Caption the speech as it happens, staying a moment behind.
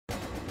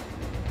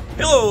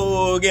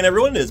Hello again,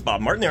 everyone. It's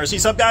Bob Martin, the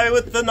RCSubGuy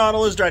with the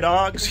Nautilus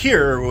Drydocks,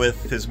 here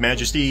with His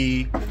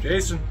Majesty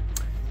Jason.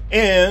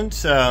 And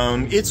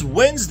it's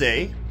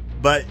Wednesday,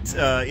 but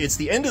it's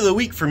the end of the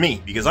week for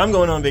me because I'm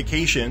going on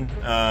vacation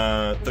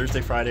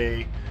Thursday,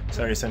 Friday,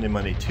 Saturday, Sunday,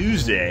 Monday,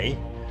 Tuesday.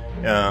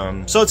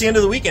 So it's the end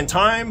of the week and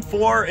time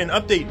for an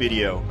update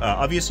video.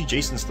 Obviously,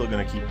 Jason's still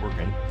going to keep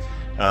working.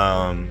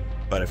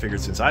 But I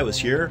figured since I was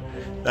here,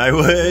 I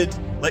would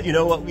let you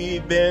know what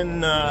we've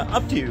been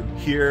up to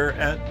here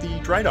at the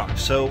Drydocks.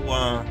 So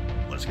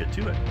let's get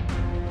to it.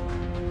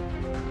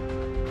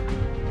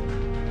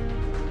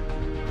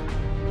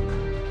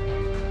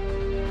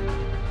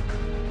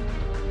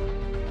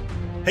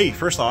 Hey,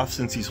 first off,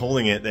 since he's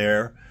holding it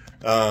there,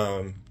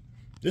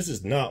 this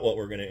is not what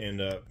we're going to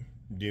end up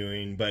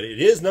doing, but it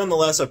is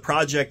nonetheless a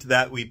project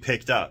that we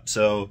picked up.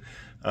 So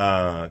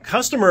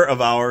customer of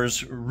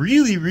ours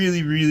really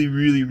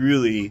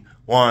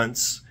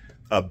wants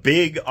a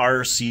big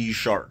RC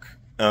shark.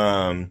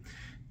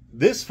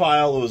 This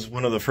file was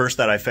one of the first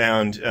that I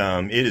found.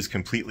 It is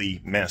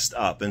completely messed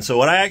up. And so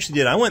what I actually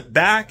did, I went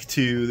back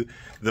to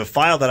the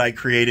file that I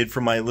created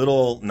for my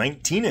little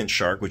 19-inch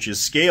shark, which is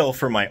scale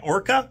for my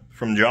orca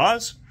from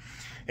Jaws.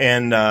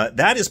 And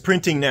that is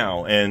printing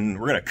now. And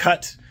we're going to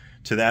cut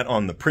to that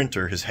on the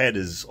printer. His head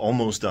is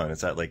almost done.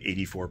 It's at like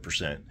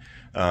 84%.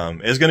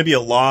 There's going to be a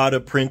lot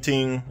of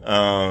printing.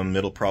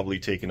 It'll probably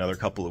take another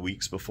couple of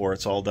weeks before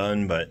it's all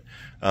done, but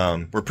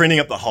we're printing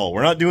up the hull.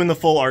 We're not doing the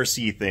full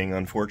RC thing,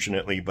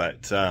 unfortunately,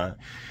 but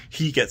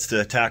he gets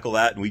to tackle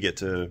that and we get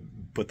to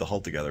put the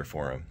hull together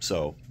for him.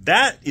 So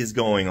that is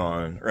going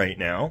on right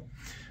now.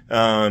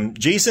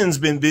 Jason's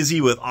been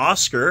busy with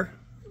Oscar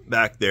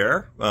back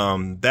there.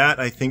 That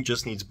I think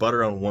just needs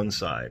butter on one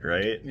side,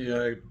 right?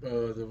 Yeah,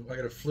 I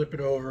gotta flip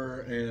it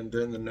over and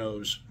then the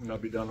nose, and I'll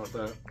be done with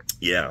that.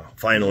 Yeah,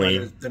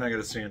 finally. Then I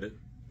gotta sand it.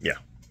 Yeah.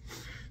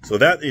 So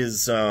that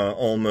is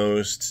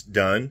almost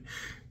done.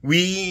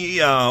 We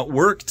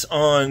worked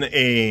on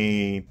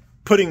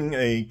putting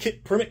a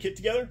permit kit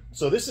together.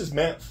 So this is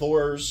Matt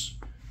Thor's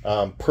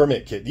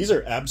permit kit. These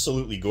are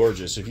absolutely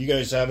gorgeous. If you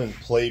guys haven't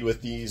played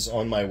with these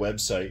on my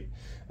website,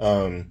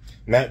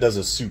 Matt does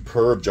a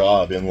superb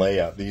job in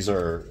layup. These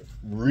are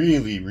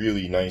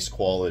really nice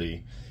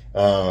quality.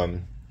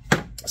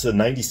 It's a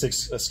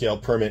 96 scale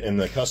permit, and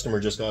the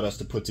customer just got us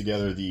to put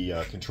together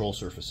the control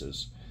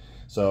surfaces.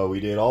 So we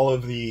did all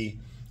of the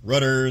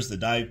rudders, the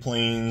dive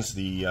planes,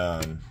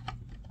 the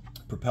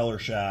propeller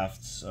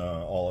shafts,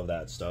 all of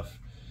that stuff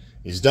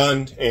is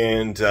done,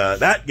 and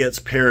that gets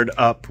paired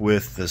up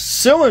with the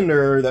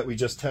cylinder that we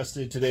just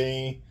tested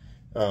today.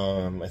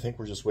 I think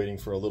we're just waiting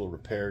for a little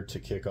repair to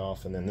kick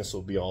off, and then this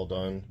will be all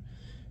done,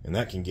 and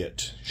that can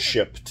get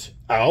shipped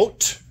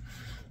out.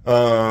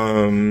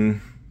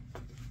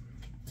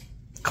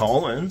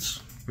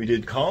 Collins. We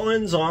did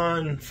Collins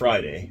on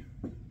Friday.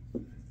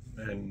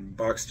 And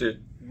boxed it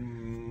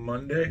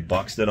Monday?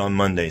 Boxed it on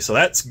Monday, so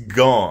that's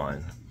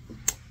gone.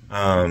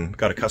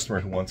 Got a customer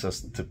who wants us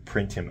to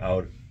print him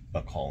out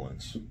a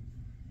Collins.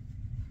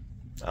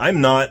 I'm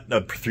not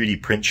a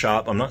 3D print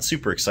shop. I'm not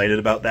super excited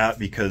about that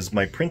because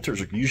my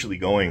printers are usually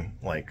going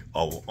like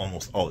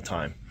almost all the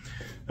time.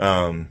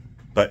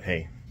 But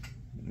hey,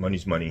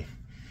 money's money.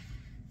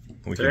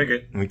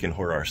 We can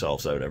hoard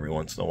ourselves out every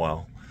once in a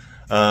while.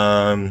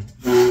 And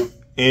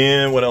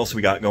what else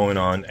we got going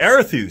on?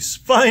 Aerithus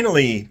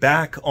finally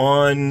back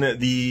on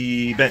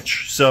the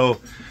bench. So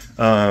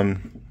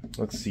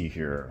let's see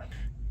here.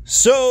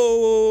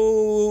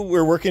 So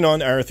we're working on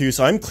Aerithus.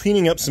 I'm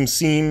cleaning up some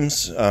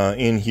seams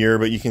in here,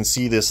 but you can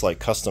see this like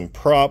custom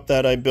prop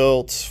that I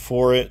built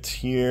for it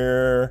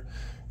here.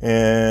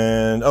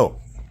 And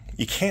oh,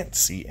 you can't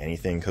see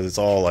anything because it's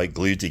all like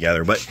glued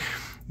together, but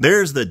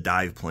there's the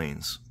dive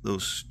planes,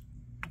 those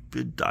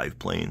stupid dive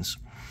planes.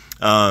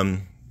 The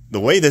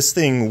way this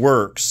thing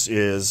works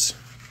is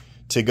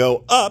to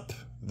go up,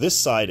 this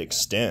side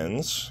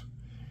extends,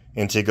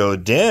 and to go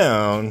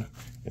down,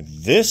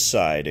 this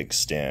side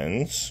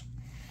extends.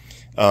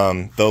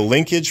 The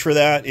linkage for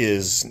that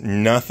is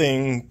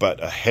nothing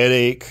but a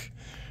headache.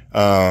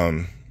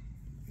 I'm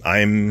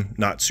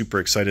not super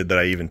excited that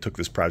I even took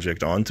this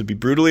project on, to be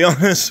brutally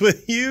honest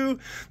with you.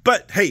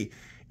 But hey,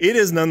 it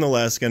is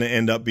nonetheless going to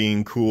end up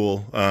being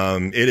cool.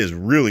 It is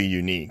really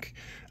unique.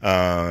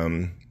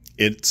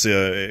 It's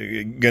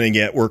going to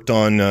get worked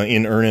on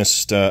in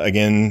earnest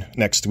again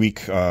next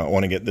week. I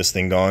want to get this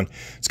thing gone.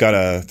 It's got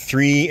a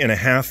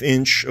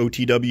 3.5-inch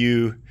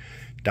OTW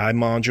dive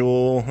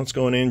module that's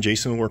going in.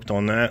 Jason worked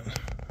on that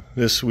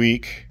this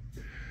week.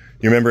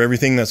 You remember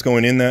everything that's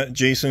going in that,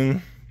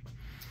 Jason?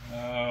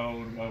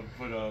 I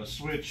put a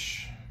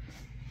switch.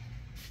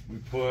 We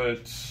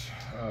put...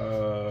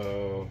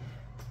 I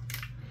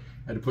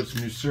had to put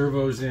some new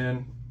servos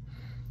in.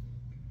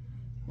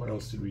 What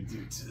else did we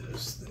do to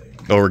this thing?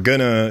 Oh,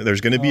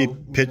 there's gonna be a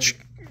pitch.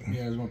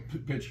 Yeah, there's going to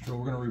pitch control.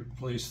 We're going to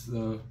replace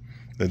the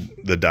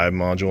dive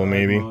module,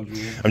 maybe.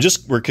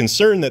 We're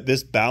concerned that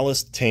this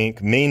ballast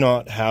tank may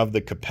not have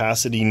the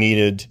capacity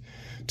needed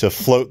to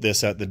float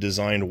this at the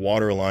designed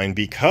water line,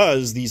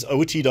 because these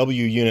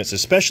OTW units,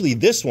 especially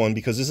this one,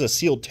 because this is a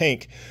sealed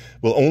tank,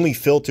 will only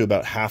fill to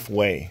about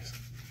halfway.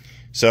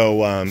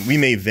 So we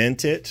may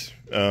vent it.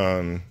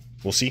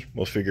 We'll see.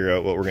 We'll figure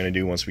out what we're going to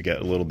do once we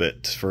get a little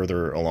bit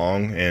further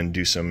along and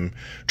do some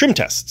trim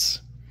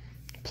tests.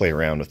 Play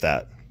around with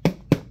that.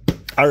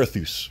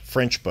 Arethus,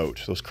 French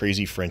boat. Those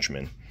crazy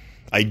Frenchmen.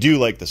 I do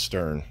like the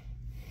stern.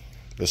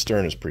 The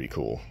stern is pretty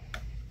cool.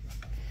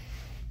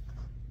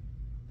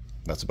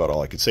 That's about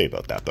all I could say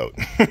about that boat.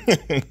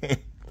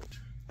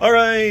 All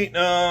right.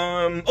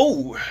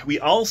 Oh, we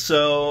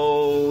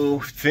also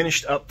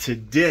finished up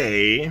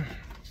today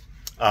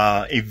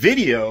a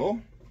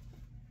video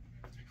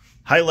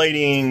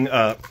highlighting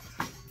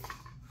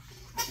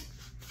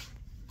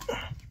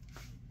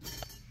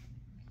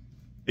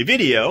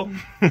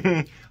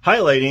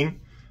highlighting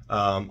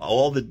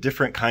all the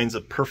different kinds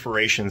of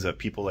perforations that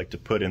people like to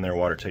put in their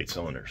watertight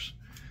cylinders.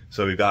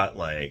 So we've got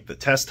like the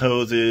test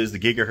hoses, the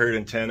gigahertz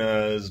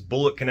antennas,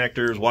 bullet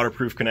connectors,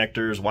 waterproof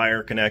connectors,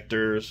 wire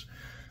connectors,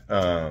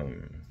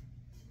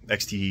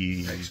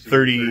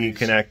 XT30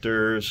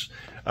 connectors.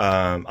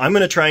 I'm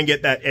going to try and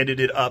get that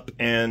edited up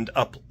and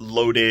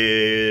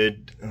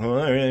uploaded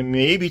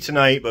maybe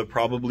tonight, but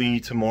probably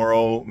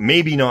tomorrow.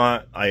 Maybe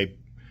not. I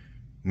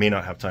may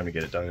not have time to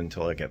get it done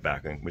until I get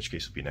back, in which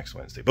case it'll be next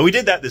Wednesday. But we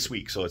did that this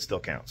week, so it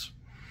still counts.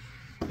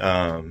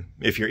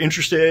 If you're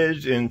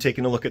interested in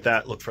taking a look at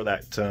that, look for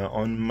that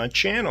on my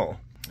channel.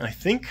 I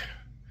think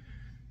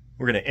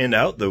we're going to end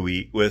out the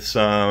week with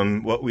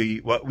some what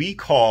we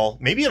call,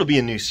 maybe it'll be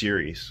a new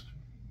series.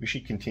 We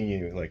should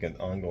continue like an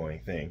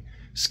ongoing thing.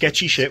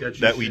 Sketchy shit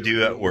that we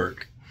do at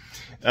work.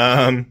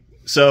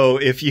 So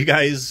if you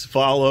guys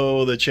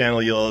follow the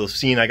channel, you'll have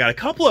seen I got a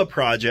couple of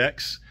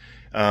projects,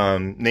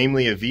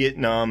 namely a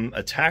Vietnam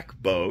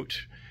attack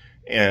boat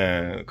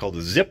called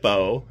a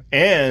Zippo,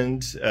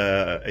 and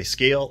a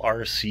scale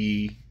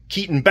RC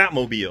Keaton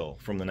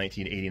Batmobile from the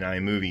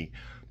 1989 movie.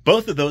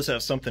 Both of those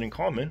have something in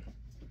common.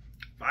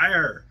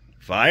 Fire.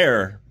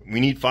 Fire.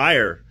 We need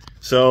fire.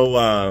 So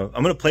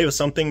I'm going to play with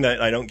something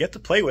that I don't get to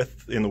play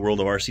with in the world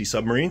of RC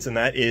submarines, and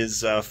that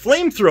is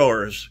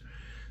flamethrowers.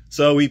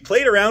 So we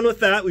played around with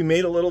that. We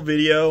made a little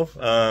video.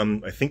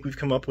 I think we've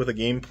come up with a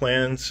game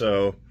plan,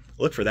 so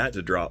look for that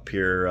to drop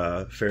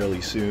here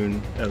fairly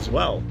soon as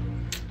well.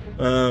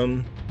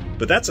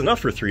 But that's enough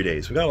for 3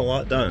 days. We got a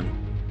lot done.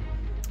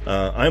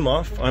 I'm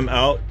off. I'm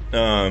out.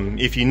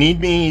 If you need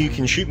me, you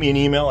can shoot me an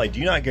email. I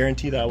do not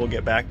guarantee that I will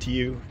get back to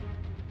you.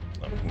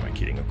 Oh, who am I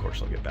kidding? Of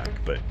course I'll get back,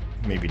 but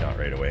maybe not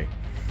right away.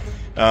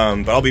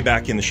 But I'll be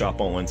back in the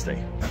shop on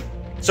Wednesday.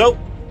 So,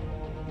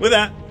 with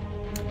that,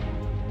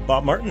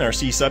 Bob Martin,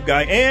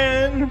 RCSubGuy,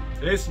 and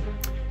Jason.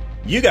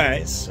 You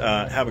guys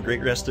have a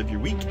great rest of your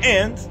week,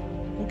 and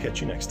we'll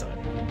catch you next time.